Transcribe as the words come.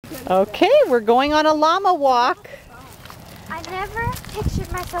Okay, we're going on a llama walk. I never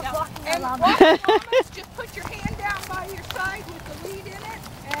pictured myself walking a llama. Walking llamas, just put your hand down by your side with the lead in it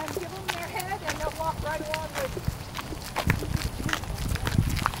and give them their head and they'll walk right along with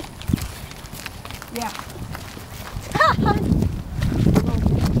you. Yeah.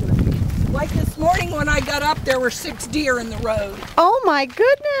 Like this morning when I got up, there were 6 deer in the road. Oh my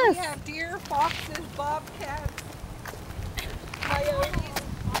goodness! We have deer, foxes, bobcats, coyotes.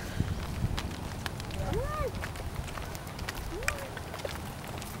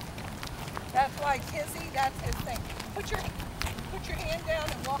 That's why Kizzy, that's his thing. Put your hand down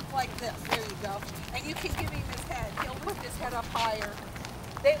and walk like this. There you go. And you can give him his head. He'll lift his head up higher.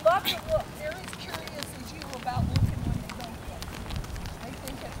 They love to look. They're as curious as you about looking when they don't look. They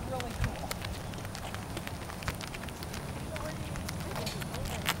think it's really cool.